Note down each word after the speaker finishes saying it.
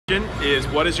Is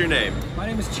what is your name? My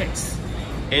name is Chase.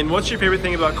 And what's your favorite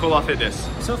thing about Colaw Fitness?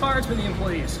 So far it's been the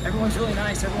employees. Everyone's really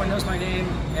nice, everyone knows my name,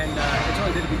 and it's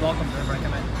really good to be welcomed whenever I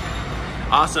come in.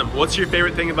 Awesome. What's your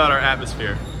favorite thing about our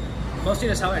atmosphere? Mostly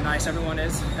just how nice everyone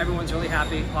is. Everyone's really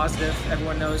happy, positive.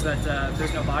 Everyone knows that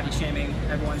there's no body shaming.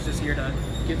 Everyone's just here to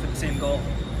get to the same goal.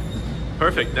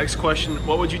 Perfect. Next question.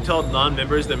 What would you tell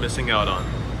non-members they're missing out on?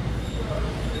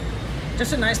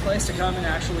 Just a nice place to come and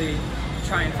actually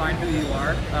try and find who you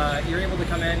are. You're able to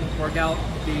come in, work out,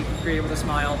 be creative with a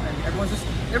smile, and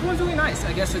everyone's really nice.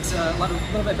 I guess it's a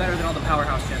little bit better than all the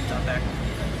powerhouse gyms out there.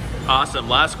 Awesome.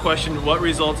 Last question. What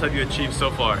results have you achieved so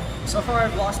far? So far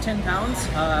I've lost 10 pounds.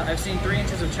 I've seen 3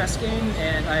 inches of chest gain,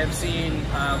 and I have seen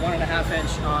 1.5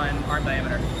 inch on arm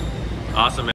diameter. Awesome.